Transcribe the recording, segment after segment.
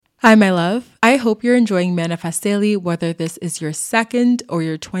Hi, my love. I hope you're enjoying Manifest Daily, whether this is your second or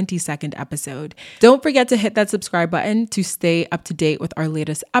your 22nd episode. Don't forget to hit that subscribe button to stay up to date with our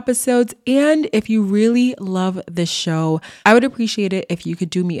latest episodes. And if you really love this show, I would appreciate it if you could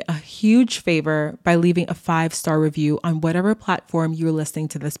do me a huge favor by leaving a 5-star review on whatever platform you're listening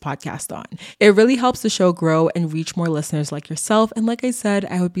to this podcast on. It really helps the show grow and reach more listeners like yourself. And like I said,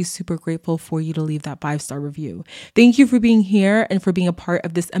 I would be super grateful for you to leave that 5-star review. Thank you for being here and for being a part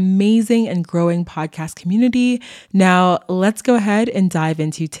of this amazing and growing podcast community. Now, let's go ahead and dive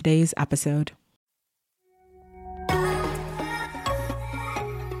into today's episode.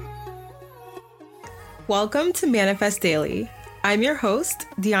 Welcome to Manifest Daily. I'm your host,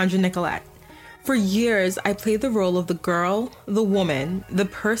 Deandra Nicolette. For years, I played the role of the girl, the woman, the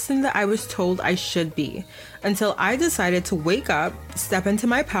person that I was told I should be, until I decided to wake up, step into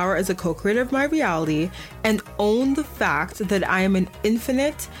my power as a co-creator of my reality, and own the fact that I am an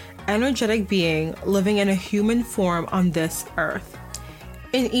infinite, energetic being living in a human form on this earth.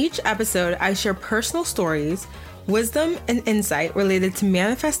 In each episode, I share personal stories, wisdom, and insight related to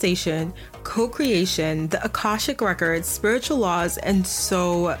manifestation, co-creation, the Akashic records, spiritual laws, and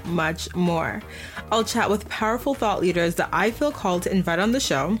so much more. I'll chat with powerful thought leaders that I feel called to invite on the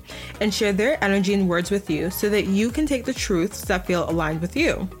show and share their energy and words with you so that you can take the truths that feel aligned with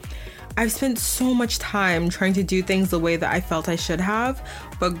you. I've spent so much time trying to do things the way that I felt I should have,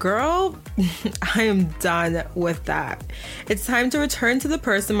 but girl, I am done with that. It's time to return to the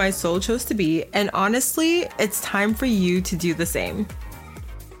person my soul chose to be, and honestly, it's time for you to do the same.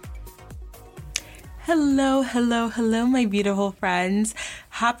 Hello, my beautiful friends.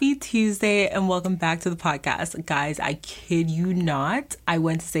 Happy Tuesday and welcome back to the podcast. Guys, I kid you not, I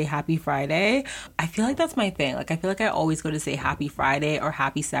went to say happy Friday. I feel like that's my thing. I feel like I always go to say happy Friday or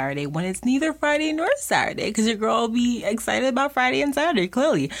happy Saturday when it's neither Friday nor Saturday, because your girl will be excited about Friday and Saturday,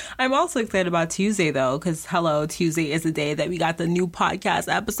 clearly. I'm also excited about Tuesday though, because Tuesday is the day that we got the new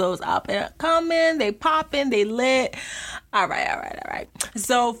podcast episodes up and coming. They popping, they lit. All right.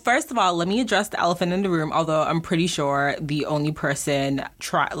 So first of all, let me address the elephant in the room, although I'm pretty sure the only person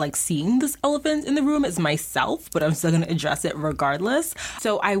seeing this elephant in the room is myself, but I'm still going to address it regardless.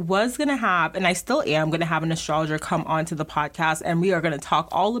 So I was going to have, and I still am going to have, an astrologer come onto the podcast, and we are going to talk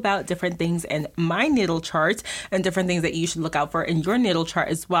all about different things in my natal chart and different things that you should look out for in your natal chart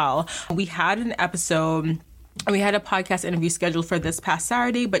as well. We had a podcast interview scheduled for this past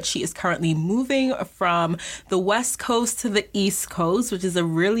Saturday, but she is currently moving from the West Coast to the East Coast, which is a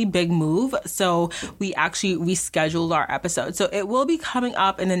really big move. So we actually rescheduled our episode. So it will be coming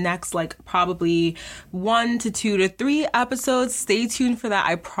up in the next probably 1 to 2 to 3 episodes. Stay tuned for that.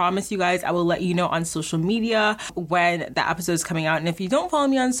 I promise you guys, I will let you know on social media when the episode is coming out. And if you don't follow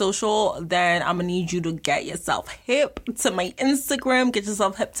me on social, then I'm gonna need you to get yourself hip to my Instagram, get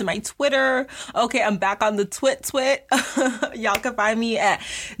yourself hip to my Twitter. Okay, I'm back on the Twit. Y'all can find me at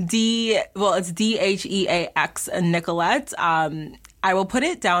it's DHEAX Nicolette. I will put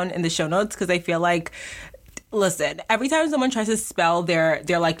it down in the show notes because I feel like, listen, every time someone tries to spell their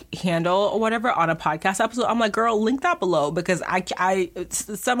handle or whatever on a podcast episode, I'm like, girl, link that below, because I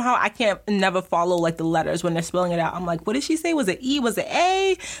somehow I can't never follow the letters when they're spelling it out. I'm like, what did she say? Was it E? Was it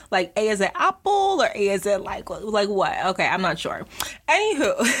A? A is it apple, or A is it like what? Okay, I'm not sure.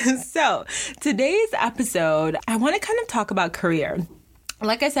 Anywho, so today's episode, I want to kind of talk about career.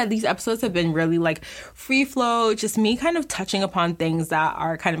 Like I said, these episodes have been really free flow, just me kind of touching upon things that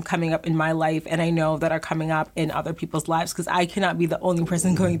are kind of coming up in my life, and I know that are coming up in other people's lives, because I cannot be the only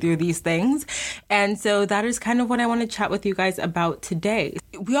person going through these things. And so that is kind of what I want to chat with you guys about today.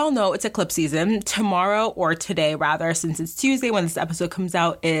 We all know it's eclipse season. Tomorrow, or today rather, since it's Tuesday when this episode comes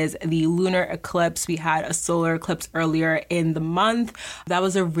out, is the lunar eclipse. We had a solar eclipse earlier in the month. That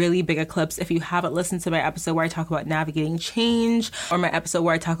was a really big eclipse. If you haven't listened to my episode where I talk about navigating change, or my episode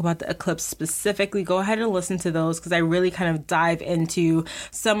where I talk about the eclipse specifically, go ahead and listen to those, because I really kind of dive into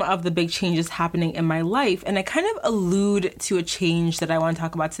some of the big changes happening in my life. And I kind of allude to a change that I want to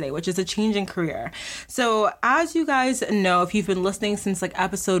talk about today, which is a change in career. So as you guys know, if you've been listening since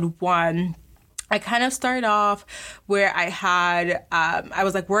episode 1, I kind of started off where I had, I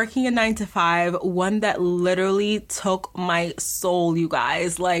was working a 9 to 5, one that literally took my soul, you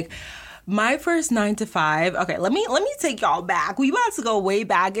guys. My first 9 to 5. Okay, let me take y'all back. We about to go way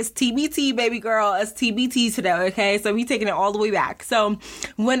back. It's TBT, baby girl. It's TBT today, okay? So we taking it all the way back. So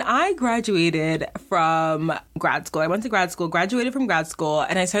when I graduated from grad school, I went to grad school, graduated from grad school,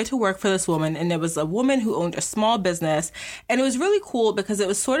 and I started to work for this woman. And it was a woman who owned a small business. And it was really cool because it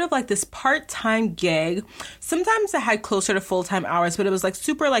was sort of like this part-time gig. Sometimes I had closer to full-time hours, but it was like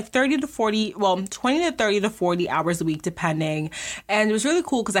super like 20 to 30 to 40 hours a week, depending. And it was really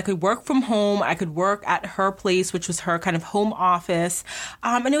cool because I could work from home. I could work at her place, which was her kind of home office.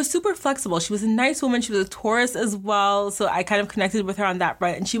 And it was super flexible. She was a nice woman. She was a Taurus as well. So I kind of connected with her on that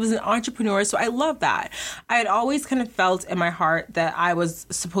front. And she was an entrepreneur. So I love that. I had always kind of felt in my heart that I was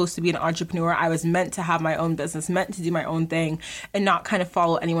supposed to be an entrepreneur. I was meant to have my own business, meant to do my own thing and not kind of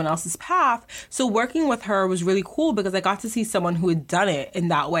follow anyone else's path. So working with her was really cool because I got to see someone who had done it in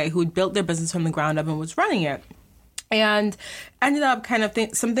that way, who had built their business from the ground up and was running it. And ended up kind of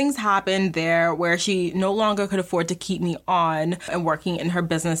some things happened there where she no longer could afford to keep me on and working in her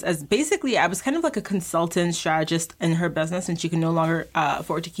business, as basically I was kind of like a consultant strategist in her business and she could no longer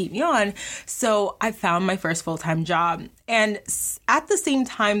afford to keep me on. So I found my first full-time job. And at the same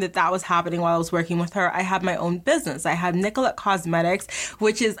time that was happening while I was working with her, I had my own business. I had Nicolette Cosmetics,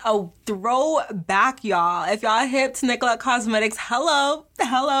 which is a throwback, y'all. If y'all hip to Nicolette Cosmetics, hello.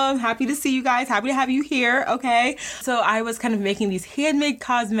 I'm happy to see you guys. Happy to have you here, okay? So I was kind of making these handmade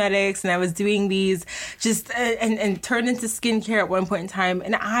cosmetics and I was doing these just and turned into skincare at one point in time.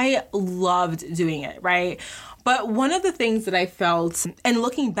 And I loved doing it, right? But one of the things that I felt, and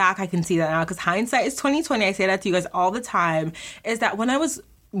looking back, I can see that now because hindsight is 2020. I say that to you guys all the time, is that when I was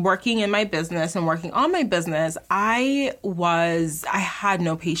working in my business and working on my business, I had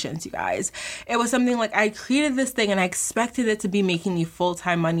no patience, you guys. It was something like I created this thing and I expected it to be making me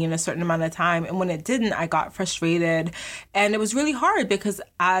full-time money in a certain amount of time. And when it didn't, I got frustrated. And it was really hard because,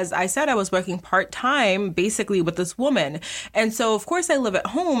 as I said, I was working part-time basically with this woman. And so, of course, I live at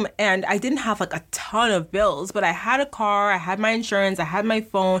home and I didn't have like a ton of bills, but I had a car, I had my insurance, I had my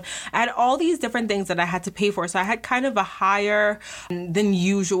phone, I had all these different things that I had to pay for. So I had kind of a higher than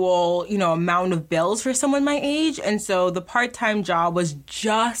usual, amount of bills for someone my age. And so the part-time job was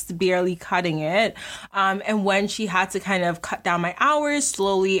just barely cutting it. And when she had to kind of cut down my hours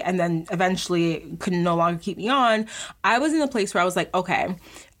slowly and then eventually could no longer keep me on, I was in a place where I was like, okay,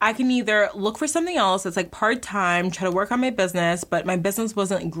 I can either look for something else that's like part-time, try to work on my business, but my business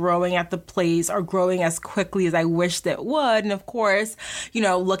wasn't growing at the place or growing as quickly as I wished it would. And of course,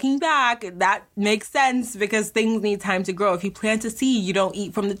 looking back, that makes sense because things need time to grow. If you plant a seed, you don't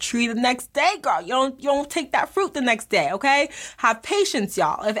eat from the tree the next day, girl. You don't take that fruit the next day, okay? Have patience,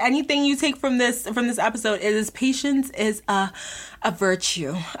 y'all. If anything you take from this episode, it is patience is a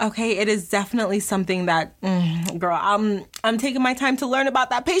virtue, okay? It is definitely something that, girl, I'm taking my time to learn about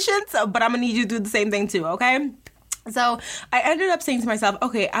that patience, but I'm gonna need you to do the same thing too, okay? So I ended up saying to myself,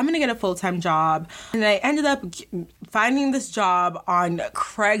 okay, I'm going to get a full-time job. And I ended up finding this job on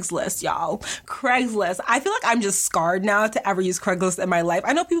Craigslist, y'all. Craigslist. I feel like I'm just scarred now to ever use Craigslist in my life.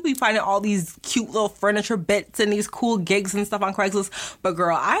 I know people be finding all these cute little furniture bits and these cool gigs and stuff on Craigslist. But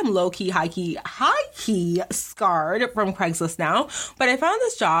girl, I'm low-key, high-key scarred from Craigslist now. But I found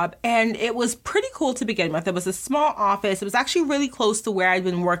this job and it was pretty cool to begin with. It was a small office. It was actually really close to where I'd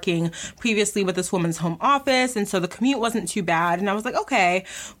been working previously with this woman's home office. And so the commute wasn't too bad. And I was like, okay,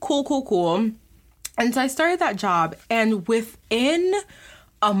 cool. And so I started that job. And within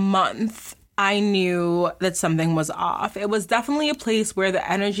a month, I knew that something was off. It was definitely a place where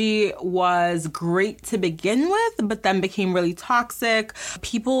the energy was great to begin with, but then became really toxic.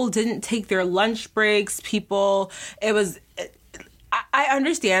 People didn't take their lunch breaks. I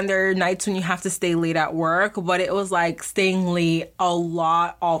understand there are nights when you have to stay late at work, but it was like staying late a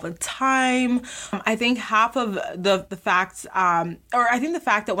lot all the time. I think half of the fact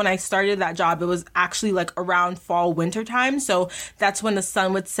that when I started that job, it was actually like around fall, winter time. So that's when the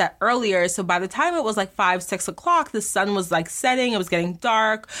sun would set earlier. So by the time it was like 5-6 o'clock, the sun was like setting, it was getting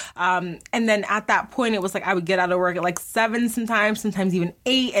dark. And then at that point, it was like I would get out of work at like 7 sometimes even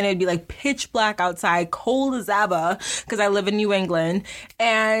 8, and it'd be like pitch black outside, cold as ever, because I live in New England.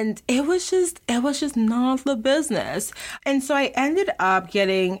 And it was just not the business. And so I ended up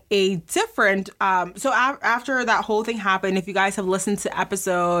getting a different, after that whole thing happened, if you guys have listened to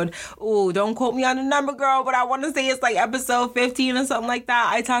episode, don't quote me on the number, girl, but I want to say it's like episode 15 or something like that.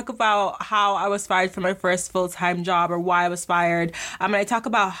 I talk about how I was fired from my first full-time job, or why I was fired. And I talk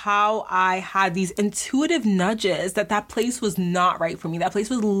about how I had these intuitive nudges that place was not right for me. That place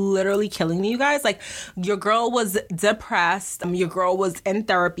was literally killing me, you guys. Like, your girl was depressed. Your girl was in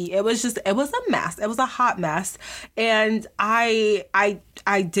therapy. It was a mess. It was a hot mess. And I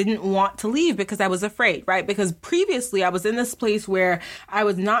didn't want to leave because I was afraid, right? Because previously I was in this place where I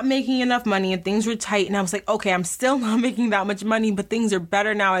was not making enough money and things were tight. And I was like, okay, I'm still not making that much money, but things are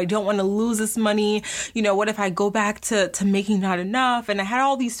better now. I don't want to lose this money. You know, what if I go back to making not enough? And I had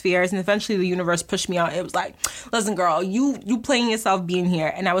all these fears, and eventually the universe pushed me out. It was like, listen, girl, you playing yourself being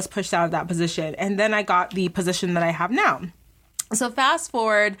here. And I was pushed out of that position. And then I got the position that I have now. So fast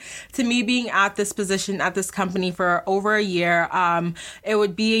forward to me being at this position at this company for over a year. It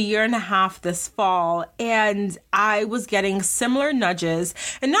would be a year and a half this fall. And I was getting similar nudges,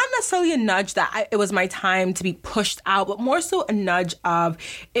 and not necessarily a nudge that it was my time to be pushed out, but more so a nudge of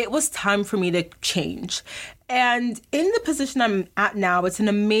it was time for me to change. And in the position I'm at now, it's an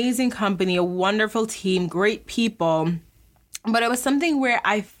amazing company, a wonderful team, great people. But it was something where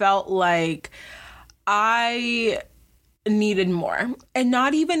I felt like I needed more, and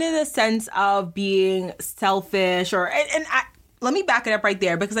not even in a sense of being selfish let me back it up right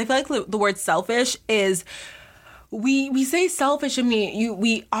there, because I feel like the word selfish is, we say selfish, and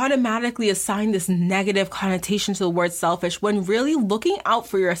we automatically assign this negative connotation to the word selfish, when really looking out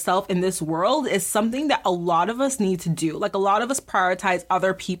for yourself in this world is something that a lot of us need to do. Like, a lot of us prioritize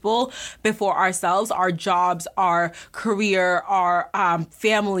other people before ourselves, our jobs, our career, our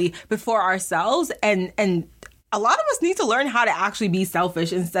family before ourselves, and a lot of us need to learn how to actually be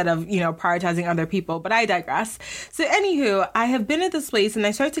selfish instead of, prioritizing other people. But I digress. So anywho, I have been at this place, and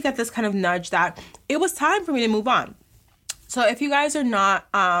I started to get this kind of nudge that it was time for me to move on. So if you guys are not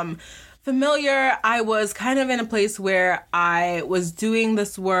familiar, I was kind of in a place where I was doing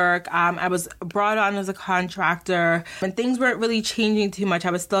this work. I was brought on as a contractor, and things weren't really changing too much.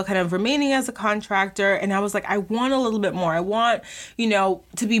 I was still kind of remaining as a contractor, and I was like, I want a little bit more. I want,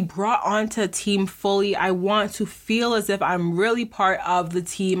 to be brought onto a team fully. I want to feel as if I'm really part of the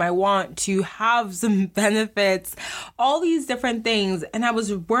team. I want to have some benefits, all these different things. And I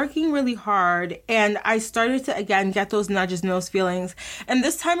was working really hard, and I started to, again, get those nudges and those feelings. And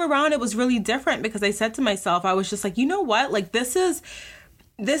this time around, it was really different, because I said to myself, I was just like, you know what? Like, this is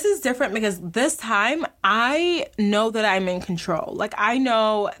different, because this time I know that I'm in control. Like, I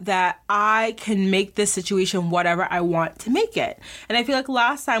know that I can make this situation whatever I want to make it. And I feel like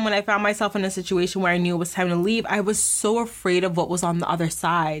last time when I found myself in a situation where I knew it was time to leave, I was so afraid of what was on the other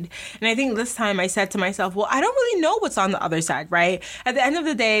side. And I think this time I said to myself, well, I don't really know what's on the other side, right? At the end of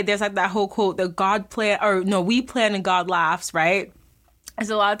the day, there's like that whole quote that we plan and God laughs, right?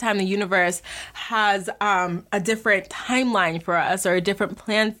 So a lot of time the universe has a different timeline for us, or a different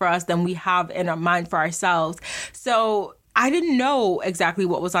plan for us than we have in our mind for ourselves. So I didn't know exactly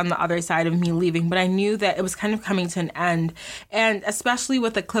what was on the other side of me leaving, but I knew that it was kind of coming to an end. And especially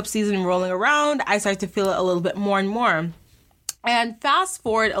with eclipse season rolling around, I started to feel it a little bit more and more. And fast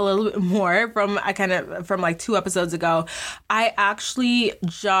forward a little bit more from like 2 episodes ago, I actually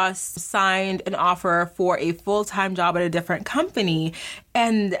just signed an offer for a full-time job at a different company,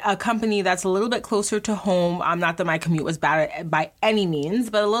 and a company that's a little bit closer to home. Not that my commute was bad by any means,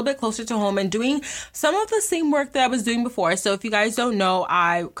 but a little bit closer to home, and doing some of the same work that I was doing before. So if you guys don't know,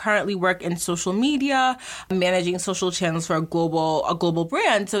 I currently work in social media, managing social channels for a global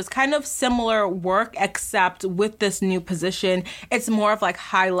brand. So it's kind of similar work, except with this new position, it's more of like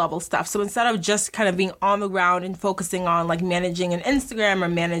high level stuff. So instead of just kind of being on the ground and focusing on like managing an Instagram or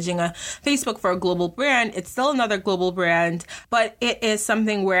managing a Facebook for a global brand, it's still another global brand, but it is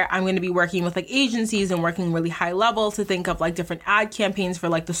something where I'm going to be working with like agencies and working really high level to think of like different ad campaigns for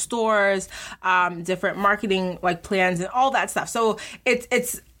like the stores, different marketing like plans and all that stuff. So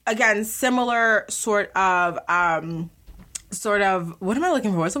it's again, similar sort of, what am I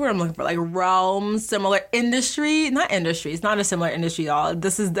looking for? What's the word I'm looking for? Like realm, similar industry, not industry. It's not a similar industry at all.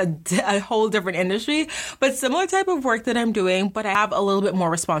 This is a whole different industry, but similar type of work that I'm doing, but I have a little bit more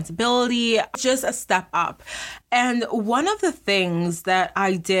responsibility, just a step up. And one of the things that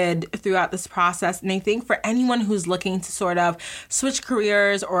I did throughout this process, and I think for anyone who's looking to sort of switch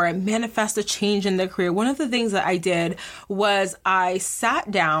careers or manifest a change in their career, one of the things that I did was I sat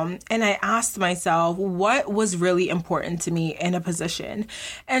down and I asked myself what was really important to me in a position.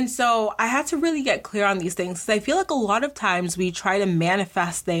 And so I had to really get clear on these things, because I feel like a lot of times we try to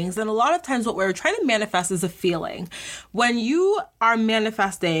manifest things, and a lot of times what we're trying to manifest is a feeling. When you are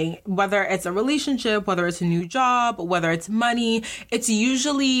manifesting, whether it's a relationship, whether it's a new job, whether it's money, it's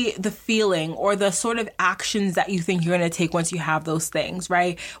usually the feeling or the sort of actions that you think you're going to take once you have those things,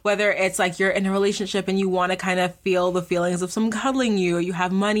 right? Whether it's like you're in a relationship and you want to kind of feel the feelings of someone cuddling you, or you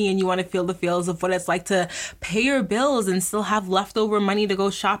have money and you want to feel the feels of what it's like to pay your bills and still have leftover money to go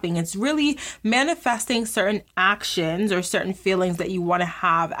shopping. It's really manifesting certain actions or certain feelings that you want to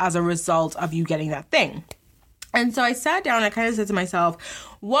have as a result of you getting that thing. And so I sat down, I kind of said to myself,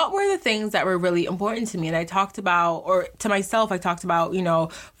 what were the things that were really important to me? And I talked about, or to myself, I talked about,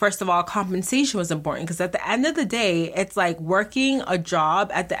 first of all, compensation was important, because at the end of the day, it's like working a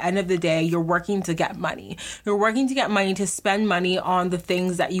job. At the end of the day, you're working to get money. You're working to get money to spend money on the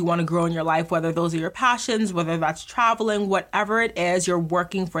things that you want to grow in your life, whether those are your passions, whether that's traveling, whatever it is, you're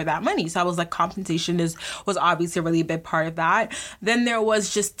working for that money. So I was like, compensation was obviously a really big part of that. Then there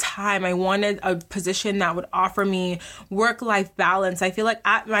was just time. I wanted a position that would offer me work-life balance. I feel like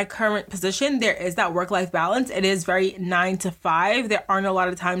at my current position, there is that work-life balance. It is very 9 to 5. There aren't a lot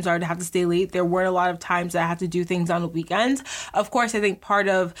of times where I'd have to stay late. There weren't a lot of times that I had to do things on the weekends. Of course, I think part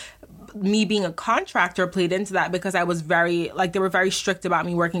of me being a contractor played into that, because I was they were very strict about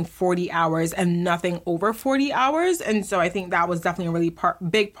me working 40 hours and nothing over 40 hours. And so I think that was definitely a really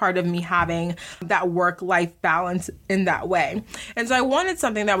big part of me having that work-life balance in that way. And so I wanted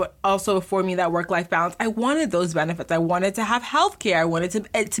something that would also afford me that work-life balance. I wanted those benefits. I wanted to have healthcare. I wanted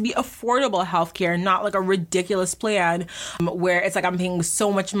it to be affordable healthcare, not like a ridiculous plan where it's like I'm paying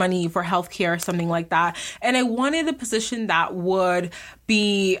so much money for healthcare or something like that. And I wanted a position that would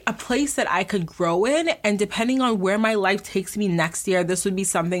be a place that I could grow in. And depending on where my life takes me next year, this would be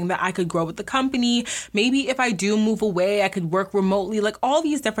something that I could grow with the company. Maybe if I do move away, I could work remotely, like all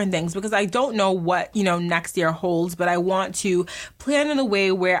these different things, because I don't know what, next year holds, but I want to plan in a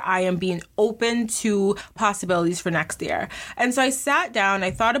way where I am being open to possibilities for next year. And so I sat down,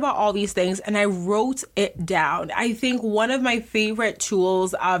 I thought about all these things, and I wrote it down. I think one of my favorite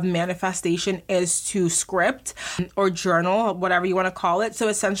tools of manifestation is to script or journal, whatever you want to call it. So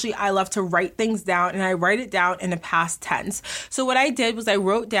essentially, I love to write things down, and I write it down in the past tense. So what I did was I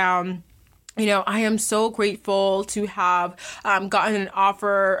wrote down, I am so grateful to have gotten an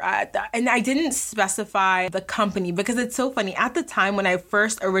offer, and I didn't specify the company, because it's so funny. At the time when I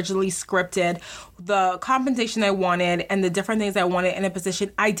first originally scripted the compensation I wanted and the different things I wanted in a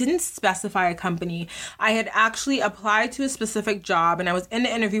position, I didn't specify a company. I had actually applied to a specific job, and I was in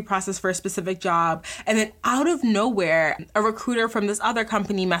the interview process for a specific job. And then out of nowhere, a recruiter from this other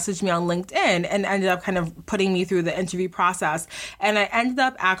company messaged me on LinkedIn and ended up kind of putting me through the interview process. And I ended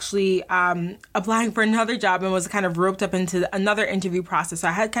up actually applying for another job and was kind of roped up into another interview process. So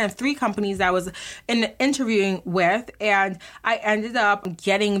I had kind of 3 companies that I was interviewing with, and I ended up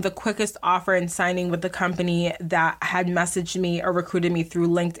getting the quickest offer and signing with the company that had messaged me or recruited me through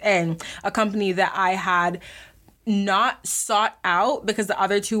LinkedIn, a company that I had not sought out, because the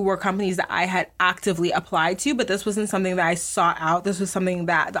other 2 were companies that I had actively applied to, but this wasn't something that I sought out. This was something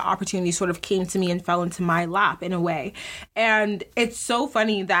that the opportunity sort of came to me and fell into my lap in a way. And it's so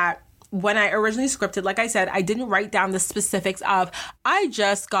funny that when I originally scripted, like I said, I didn't write down the specifics of, I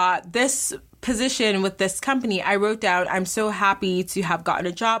just got this position with this company. I wrote down, I'm so happy to have gotten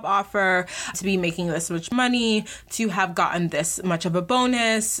a job offer, to be making this much money, to have gotten this much of a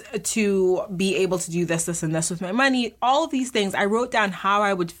bonus, to be able to do this, this, and this with my money. All of these things, I wrote down how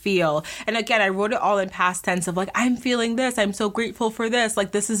I would feel. And again, I wrote it all in past tense of like, I'm feeling this. I'm so grateful for this.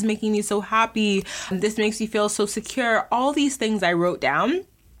 Like, this is making me so happy. This makes me feel so secure. All these things I wrote down.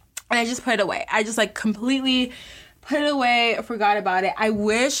 And I just put it away. I just completely put it away, forgot about it. I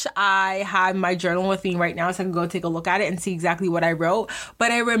wish I had my journal with me right now so I could go take a look at it and see exactly what I wrote.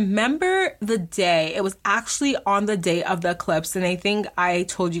 But I remember the day. It was actually on the day of the eclipse. And I think I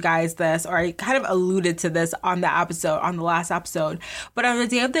told you guys this, or I kind of alluded to this on the last episode. But on the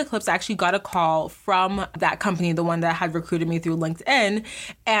day of the eclipse, I actually got a call from that company, the one that had recruited me through LinkedIn,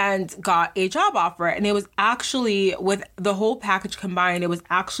 and got a job offer. And it was actually, with the whole package combined, it was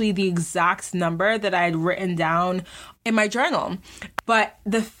actually the exact number that I had written down in my journal. But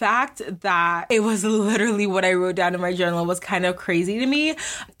the fact that it was literally what I wrote down in my journal was kind of crazy to me.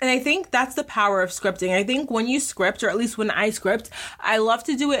 And I think that's the power of scripting. I think when you script, or at least when I script, I love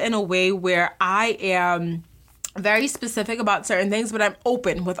to do it in a way where I am very specific about certain things, but I'm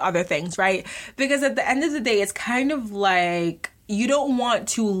open with other things, right? Because at the end of the day, it's kind of like, you don't want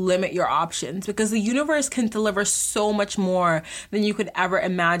to limit your options, because the universe can deliver so much more than you could ever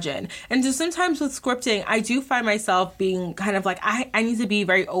imagine. And so sometimes with scripting, I do find myself being kind of like, I need to be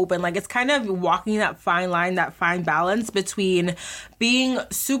very open. Like, it's kind of walking that fine line, that fine balance between being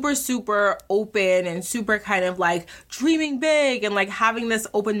super, super open and super kind of like dreaming big and like having this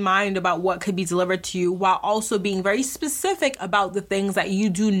open mind about what could be delivered to you, while also being very specific about the things that you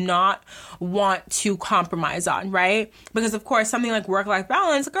do not want to compromise on, right? Because of course, something like work-life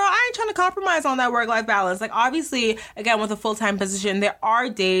balance, girl, I ain't trying to compromise on that work-life balance. Like, obviously, again, with a full-time position, there are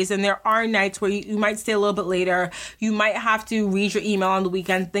days and there are nights where you might stay a little bit later. You might have to read your email on the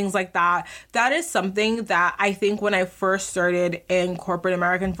weekend, things like that. That is something that I think when I first started in corporate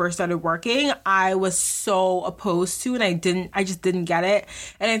America and first started working, I was so opposed to, and I just didn't get it.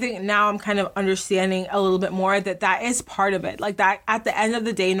 And I think now I'm kind of understanding a little bit more that is part of it. Like, that at the end of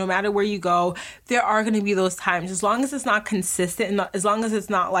the day, no matter where you go, there are going to be those times, as long as it's not consistent and as long as it's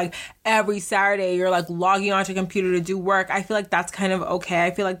not like every Saturday you're like logging onto your computer to do work. I feel like that's kind of okay.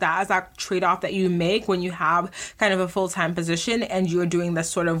 I feel like that is that trade-off that you make when you have kind of a full-time position and you're doing this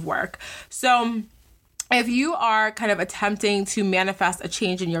sort of work. So if you are kind of attempting to manifest a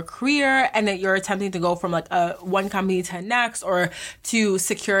change in your career and that you're attempting to go from like one company to the next or to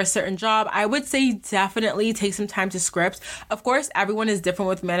secure a certain job, I would say definitely take some time to script. Of course, everyone is different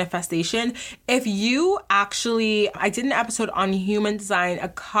with manifestation. If you I did an episode on human design a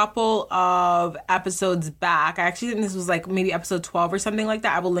couple of episodes back. I actually think this was like maybe episode 12 or something like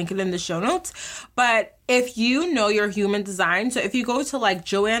that. I will link it in the show notes. But if you know your human design, so if you go to like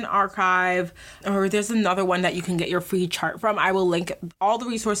Joanne Archive, or there's another one that you can get your free chart from, I will link all the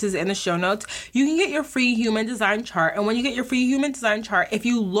resources in the show notes. You can get your free human design chart. And when you get your free human design chart, if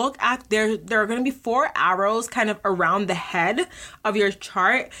you look at there are going to be 4 arrows kind of around the head of your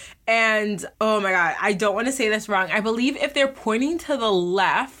chart. And oh my God, I don't want to say this wrong. I believe if they're pointing to the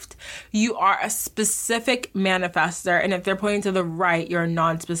left, you are a specific manifester. And if they're pointing to the right, you're a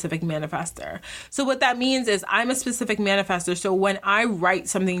non-specific manifester. So what that means is I'm a specific manifester. So when I write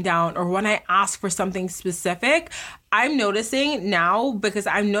something down or when I ask for something specific, I'm noticing now, because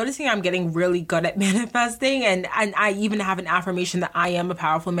I'm noticing I'm getting really good at manifesting, and I even have an affirmation that I am a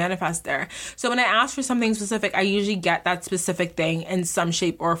powerful manifester. So when I ask for something specific, I usually get that specific thing in some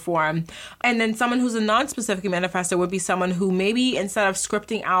shape or form. And then someone who's a non-specific manifester would be someone who maybe instead of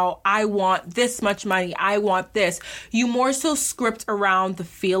scripting out, I want this much money, I want this, you more so script around the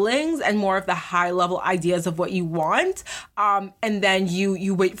feelings and more of the high level ideas of what you want. And then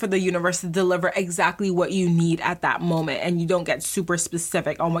you wait for the universe to deliver exactly what you need at that moment, and you don't get super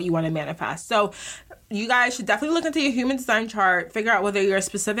specific on what you want to manifest. So you guys should definitely look into your human design chart, figure out whether you're a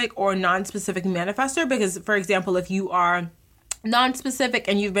specific or non-specific manifester, because for example, if you are non-specific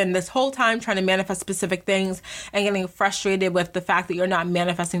and you've been this whole time trying to manifest specific things and getting frustrated with the fact that you're not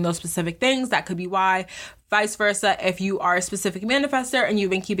manifesting those specific things, that could be why. Vice versa, if you are a specific manifester and you've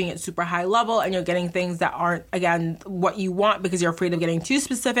been keeping it super high level and you're getting things that aren't, again, what you want because you're afraid of getting too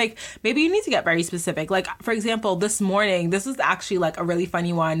specific, maybe you need to get very specific. Like, for example, this morning, this is actually like a really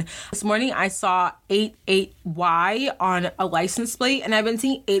funny one. This morning, I saw 88Y on a license plate, and I've been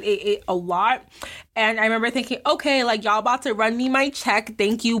seeing 888 a lot. And I remember thinking, okay, like, y'all about to run me my check.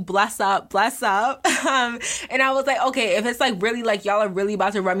 Thank you. Bless up, bless up. And I was like, okay, if it's like really like y'all are really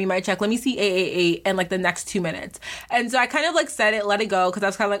about to run me my check, let me see 888 and like the next 2 minutes. And so I kind of like said it, let it go, because I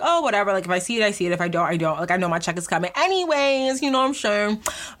was kind of like, oh, whatever. Like, if I see it, I see it. If I don't, I don't. Like, I know my check is coming anyways, I'm sure.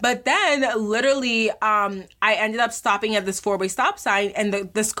 But then literally, I ended up stopping at this 4-way stop sign, and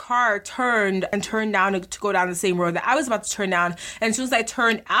this car turned down to go down the same road that I was about to turn down. And as soon as I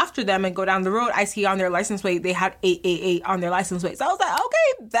turned after them and go down the road, I see on their license plate, they had 888 on their license plate. So I was like,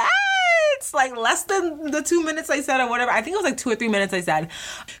 okay, that's like less than the 2 minutes I said or whatever. I think it was like 2 or 3 minutes I said.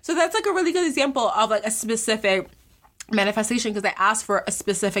 So that's like a really good example of like a specific manifestation, because I asked for a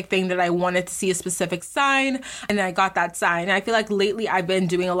specific thing that I wanted to see, a specific sign, and I got that sign. And I feel like lately I've been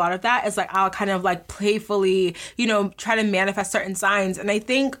doing a lot of that. It's like I'll kind of like playfully, try to manifest certain signs. And I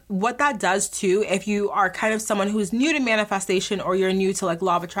think what that does too, if you are kind of someone who's new to manifestation or you're new to like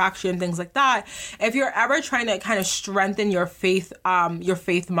law of attraction, things like that, if you're ever trying to kind of strengthen your faith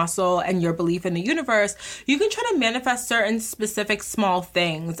muscle and your belief in the universe, you can try to manifest certain specific small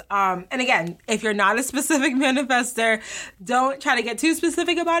things. And again, if you're not a specific manifester, don't try to get too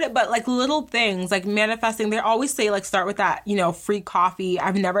specific about it, but like little things like manifesting, they always say like start with that, free coffee.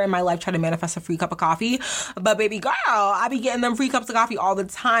 I've never in my life tried to manifest a free cup of coffee, but baby girl, I be getting them free cups of coffee all the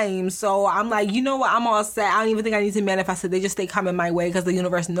time. So I'm like, you know what? I'm all set. I don't even think I need to manifest it. They just stay coming my way because the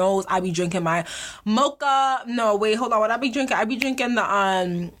universe knows I be drinking my mocha. No, wait, hold on. What I be drinking? I be drinking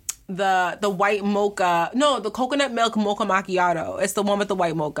the white mocha, no, the coconut milk mocha macchiato. It's the one with the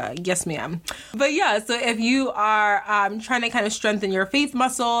white mocha. Yes, ma'am. But yeah, so if you are trying to kind of strengthen your faith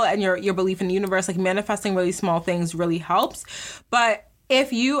muscle and your belief in the universe, like manifesting really small things really helps. But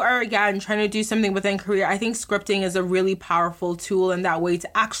if you are, again, trying to do something within career, I think scripting is a really powerful tool in that way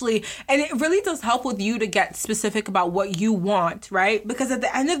to actually, and it really does help with you to get specific about what you want, right? Because at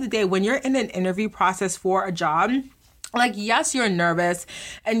the end of the day, when you're in an interview process for a job, like, yes, you're nervous,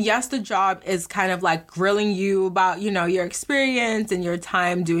 and yes, the job is kind of like grilling you about, you know, your experience and your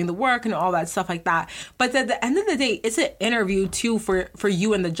time doing the work and all that stuff like that. But at the end of the day, it's an interview too for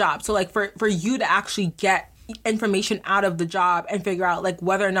you and the job. So like for you to actually get information out of the job and figure out like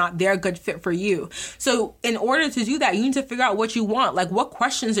whether or not they're a good fit for you. So in order to do that, you need to figure out what you want. Like, what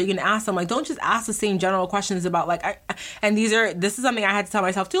questions are you going to ask them? Like, don't just ask the same general questions about like, this is something I had to tell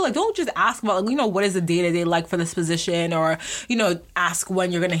myself too. Like, don't just ask about, like, you know, what is the day-to-day like for this position, or, you know, ask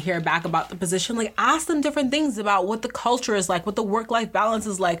when you're going to hear back about the position. Like, ask them different things about what the culture is like, what the work-life balance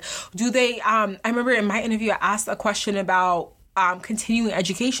is like. Do they, I remember in my interview, I asked a question about continuing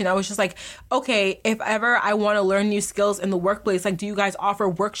education. I was just like, okay, if ever I want to learn new skills in the workplace, like, do you guys offer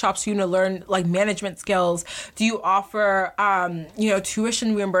workshops for you to learn like management skills? Do you offer,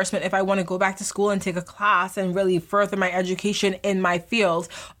 tuition reimbursement if I want to go back to school and take a class and really further my education in my field?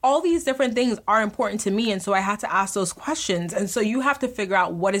 All these different things are important to me. And so I had to ask those questions. And so you have to figure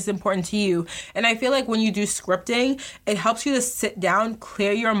out what is important to you. And I feel like when you do scripting, it helps you to sit down,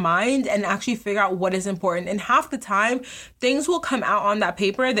 clear your mind, and actually figure out what is important. And half the time, things will come out on that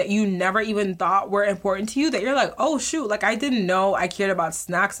paper that you never even thought were important to you, that you're like, oh shoot, like I didn't know I cared about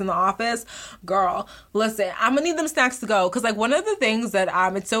snacks in the office. Girl, listen, I'm gonna need them snacks to go. Cause like one of the things that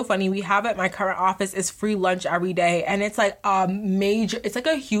it's so funny, we have at my current office is free lunch every day. And it's like it's like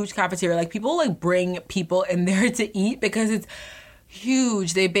a huge cafeteria. Like people like bring people in there to eat because it's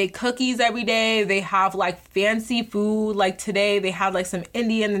huge. They bake cookies every day. They have like fancy food. Like today they had like some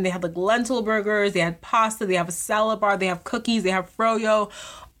Indian, and they had like lentil burgers. They had pasta. They have a salad bar. They have cookies. They have froyo.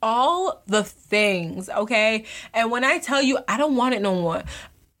 All the things, okay? And when I tell you, I don't want it no more.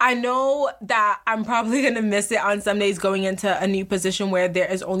 I know that I'm probably going to miss it on some days going into a new position where there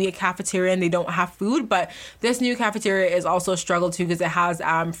is only a cafeteria and they don't have food. But this new cafeteria is also a struggle too, because it has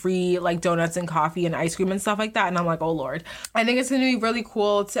free like donuts and coffee and ice cream and stuff like that. And I'm like, oh Lord, I think it's going to be really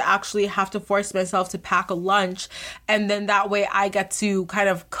cool to actually have to force myself to pack a lunch. And then that way I get to kind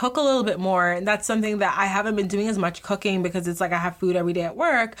of cook a little bit more. And that's something that I haven't been doing as much cooking, because it's like I have food every day at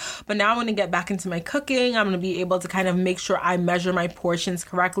work. But now I'm going to get back into my cooking. I'm going to be able to kind of make sure I measure my portions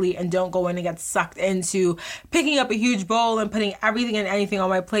correctly and don't go in and get sucked into picking up a huge bowl and putting everything and anything on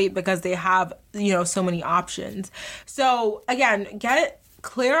my plate because they have, you know, so many options. So again, get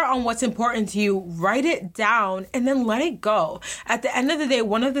clear on what's important to you, write it down, and then let it go. At the end of the day,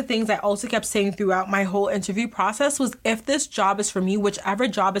 one of the things I also kept saying throughout my whole interview process was, if this job is for me, whichever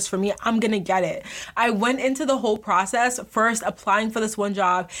job is for me, I'm going to get it. I went into the whole process first applying for this one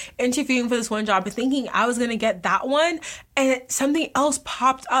job, interviewing for this one job, thinking I was going to get that one. And something else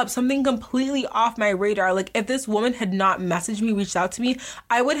popped up, something completely off my radar. Like, if this woman had not messaged me, reached out to me,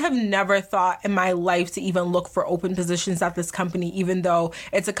 I would have never thought in my life to even look for open positions at this company, even though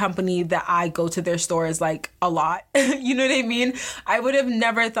it's a company that I go to their stores like a lot. You know what I mean? I would have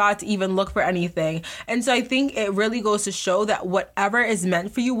never thought to even look for anything. And so I think it really goes to show that whatever is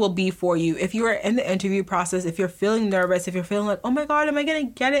meant for you will be for you. If you are in the interview process, if you're feeling nervous, if you're feeling like, oh my God, am I going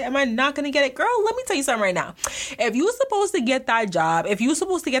to get it? Am I not going to get it? Girl, let me tell you something right now. If you're supposed to get that job, if you're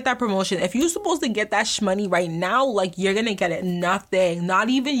supposed to get that promotion, if you're supposed to get that shmoney right now, like, you're gonna get it. Nothing, not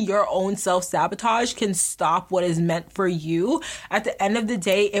even your own self-sabotage can stop what is meant for you. At the end of the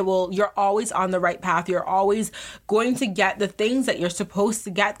day, you're always on the right path. You're always going to get the things that you're supposed to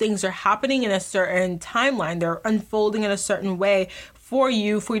get. Things are happening in a certain timeline. They're unfolding in a certain way for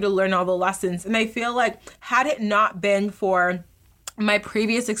you to learn all the lessons. And I feel like, had it not been for my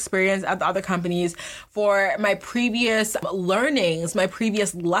previous experience at the other companies, for my previous learnings, my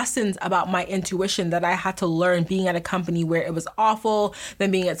previous lessons about my intuition that I had to learn being at a company where it was awful, then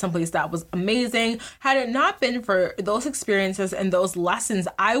being at someplace that was amazing. Had it not been for those experiences and those lessons,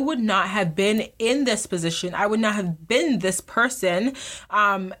 I would not have been in this position. I would not have been this person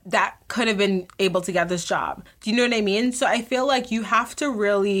that could have been able to get this job. Do you know what I mean? So I feel like you have to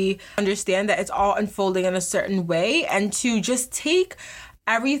really understand that it's all unfolding in a certain way, and to just take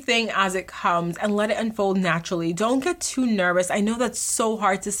everything as it comes and let it unfold naturally. Don't get too nervous. I know that's so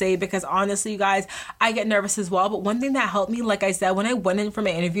hard to say, because honestly, you guys, I get nervous as well. But one thing that helped me, like I said, when I went in for my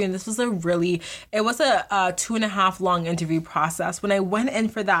interview, and this was a 2.5 long interview process. When I went in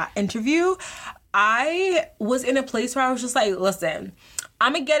for that interview, I was in a place where I was just like, listen,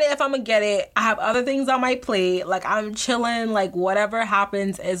 I'm gonna get it if I'm gonna get it. I have other things on my plate. Like, I'm chilling. Like, whatever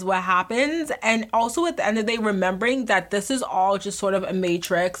happens is what happens. And also at the end of the day, remembering that this is all just sort of a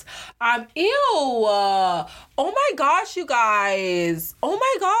matrix. Ew. Oh my gosh, you guys. Oh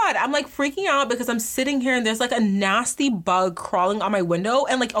my God. I'm like freaking out because I'm sitting here and there's like a nasty bug crawling on my window.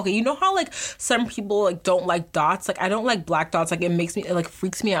 And like, okay, you know how like some people like don't like dots? Like, I don't like black dots. Like, it like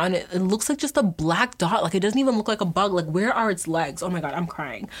freaks me out. And it looks like just a black dot. Like, it doesn't even look like a bug. Like, where are its legs? Oh my God, I'm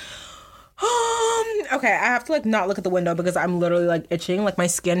crying. Okay, I have to like not look at the window because I'm literally like itching. Like, my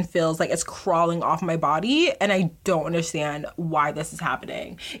skin feels like it's crawling off my body and I don't understand why this is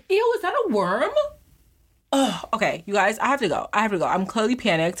happening. Ew, is that a worm? Oh, okay, you guys, I have to go. I'm clearly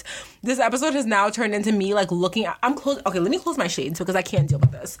panicked. This episode has now turned into me like looking at, okay, let me close my shades because I can't deal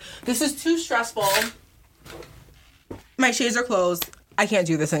with this. This is too stressful. My shades are closed. I can't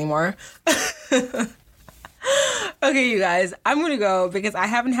do this anymore. Okay, you guys, I'm gonna go because I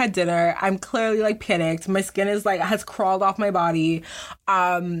haven't had dinner. I'm clearly like panicked. My skin is like has crawled off my body.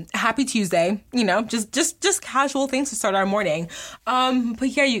 Happy Tuesday, you know, just casual things to start our morning. But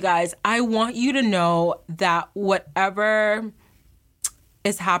yeah, you guys, I want you to know that whatever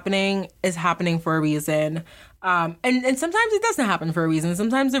is happening for a reason. And sometimes it doesn't happen for a reason.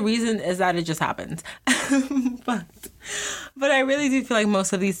 Sometimes the reason is that it just happens. But I really do feel like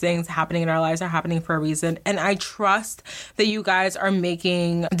most of these things happening in our lives are happening for a reason. And I trust that you guys are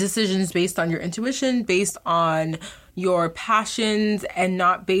making decisions based on your intuition, based on your passions, and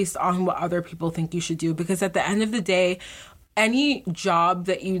not based on what other people think you should do. Because at the end of the day, any job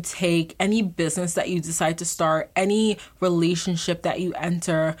that you take, any business that you decide to start, any relationship that you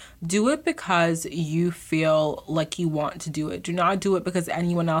enter, do it because you feel like you want to do it. Do not do it because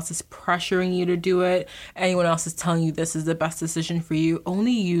anyone else is pressuring you to do it. Anyone else is telling you this is the best decision for you.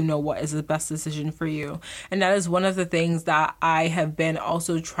 Only you know what is the best decision for you. And that is one of the things that I have been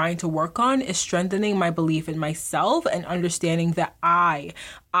also trying to work on, is strengthening my belief in myself and understanding that I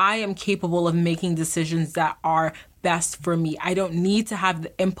am capable of making decisions that are best for me. I don't need to have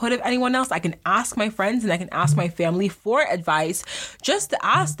the input of anyone else. I can ask my friends and I can ask my family for advice, just to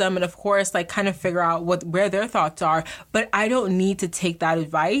ask them, and of course like kind of figure out where their thoughts are. But I don't need to take that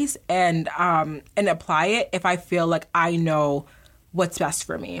advice and apply it if I feel like I know what's best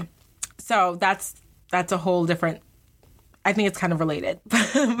for me. So that's a whole different, I think it's kind of related,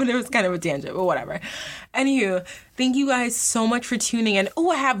 but it was kind of a tangent, but whatever. Anywho, thank you guys so much for tuning in.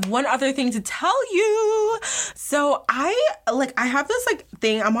 Oh, I have one other thing to tell you. So I have this like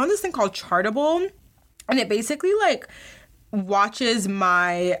thing, I'm on this thing called Chartable, and it basically like watches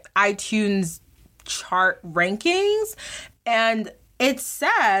my iTunes chart rankings, and it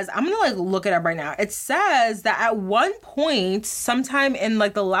says, I'm going to like look it up right now. It says that at one point, sometime in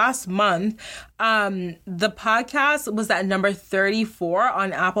like the last month, the podcast was at number 34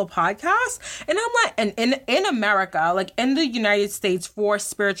 on Apple Podcasts. And I'm like, and in America, like in the United States, for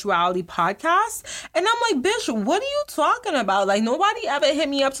spirituality podcasts. And I'm like, bitch, what are you talking about? Like, nobody ever hit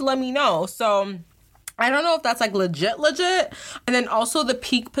me up to let me know. So I don't know if that's like legit. And then also the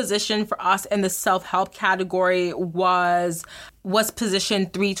peak position for us in the self-help category was position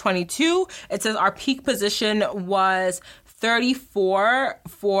 322. It says our peak position was 34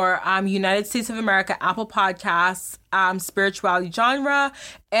 for United States of America, Apple Podcasts, spirituality genre.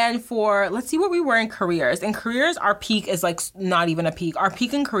 And for, let's see what we were in careers. In careers, our peak is like not even a peak. Our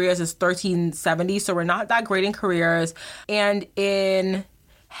peak in careers is 1370. So we're not that great in careers. And in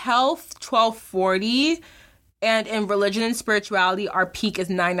health, 1240, and in religion and spirituality, our peak is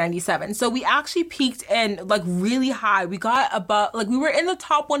 997. So we actually peaked in like really high. We got about, like, we were in the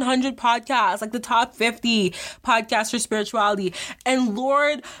top 100 podcasts, like the top 50 podcasts for spirituality. And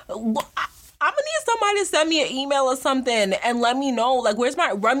Lord, I'm gonna need somebody to send me an email or something and let me know, like,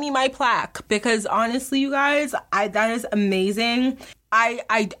 run me my plaque. Because honestly, you guys, that is amazing.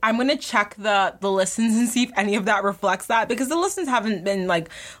 I'm going to check the listens and see if any of that reflects that, because the listens haven't been like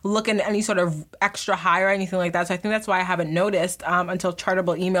looking any sort of extra high or anything like that. So I think that's why I haven't noticed until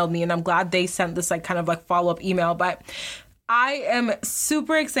Chartable emailed me, and I'm glad they sent this like kind of like follow-up email. But I am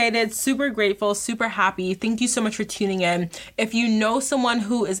super excited, super grateful, super happy. Thank you so much for tuning in. If you know someone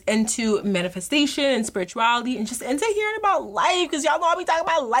who is into manifestation and spirituality and just into hearing about life, because y'all know I be talking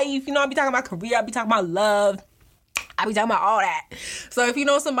about life, you know, I be talking about career, I be talking about love, I be talking about all that. So if you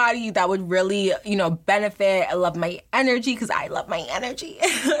know somebody that would really, benefit, I love my energy because I love my energy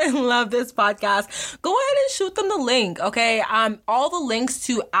and love this podcast, go ahead and shoot them the link, okay? All the links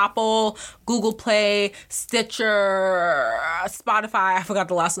to Apple, Google Play, Stitcher, Spotify, I forgot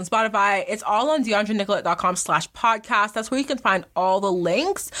the last one, Spotify, it's all on DeandreNicolette.com/podcast. That's where you can find all the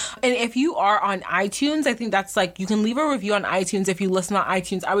links. And if you are on iTunes, I think that's you can leave a review on iTunes if you listen on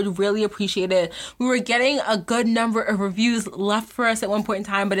iTunes. I would really appreciate it. We were getting a good number of reviews left for us at one point in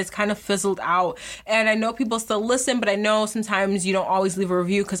time, but it's kind of fizzled out. And I know people still listen, but I know sometimes you don't always leave a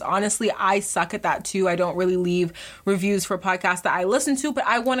review because honestly, I suck at that too. I don't really leave reviews for podcasts that I listen to, but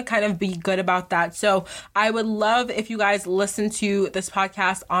I want to kind of be good about that. So I would love if you guys listen to this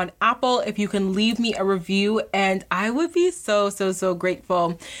podcast on Apple, if you can leave me a review, and I would be so, so, so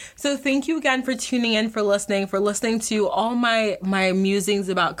grateful. So thank you again for tuning in, for listening to all my musings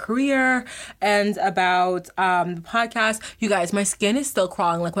about career and about the podcast. You guys, my skin is still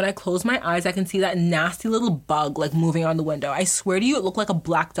crawling. When I close my eyes, I can see that nasty little bug moving on the window. I swear to you, it looked like a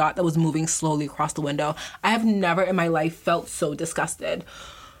black dot that was moving slowly across the window. I have never in my life felt so disgusted.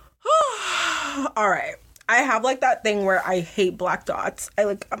 All right. I have that thing where I hate black dots.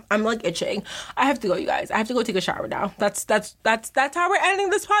 I'm itching. I have to go, you guys. I have to go take a shower now. That's how we're ending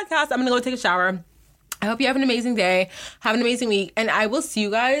this podcast. I'm gonna go take a shower. I hope you have an amazing day. Have an amazing week. And I will see you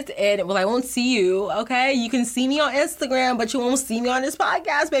guys I won't see you, okay? You can see me on Instagram, but you won't see me on this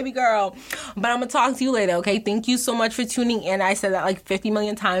podcast, baby girl. But I'm going to talk to you later, okay? Thank you so much for tuning in. I said that 50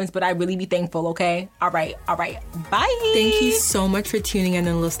 million times, but I really be thankful, okay? All right. Bye. Thank you so much for tuning in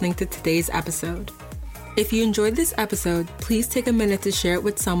and listening to today's episode. If you enjoyed this episode, please take a minute to share it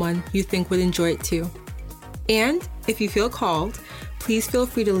with someone you think would enjoy it too. And if you feel called, please feel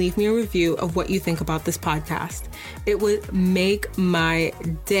free to leave me a review of what you think about this podcast. It would make my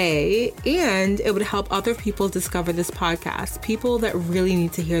day, and it would help other people discover this podcast, people that really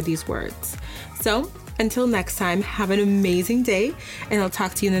need to hear these words. So until next time, have an amazing day, and I'll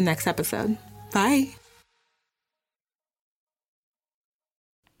talk to you in the next episode. Bye.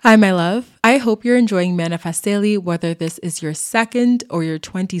 Hi, my love. I hope you're enjoying Manifest Daily, whether this is your second or your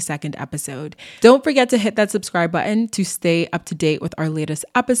 22nd episode. Don't forget to hit that subscribe button to stay up to date with our latest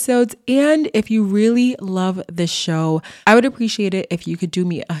episodes. And if you really love this show, I would appreciate it if you could do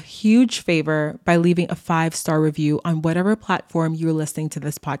me a huge favor by leaving a 5-star review on whatever platform you're listening to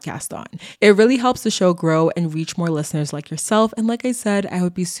this podcast on. It really helps the show grow and reach more listeners like yourself. And like I said, I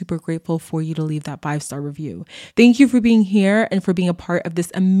would be super grateful for you to leave that 5-star review. Thank you for being here and for being a part of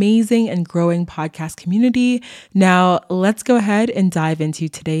this amazing and growing podcast community. Now, let's go ahead and dive into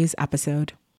today's episode.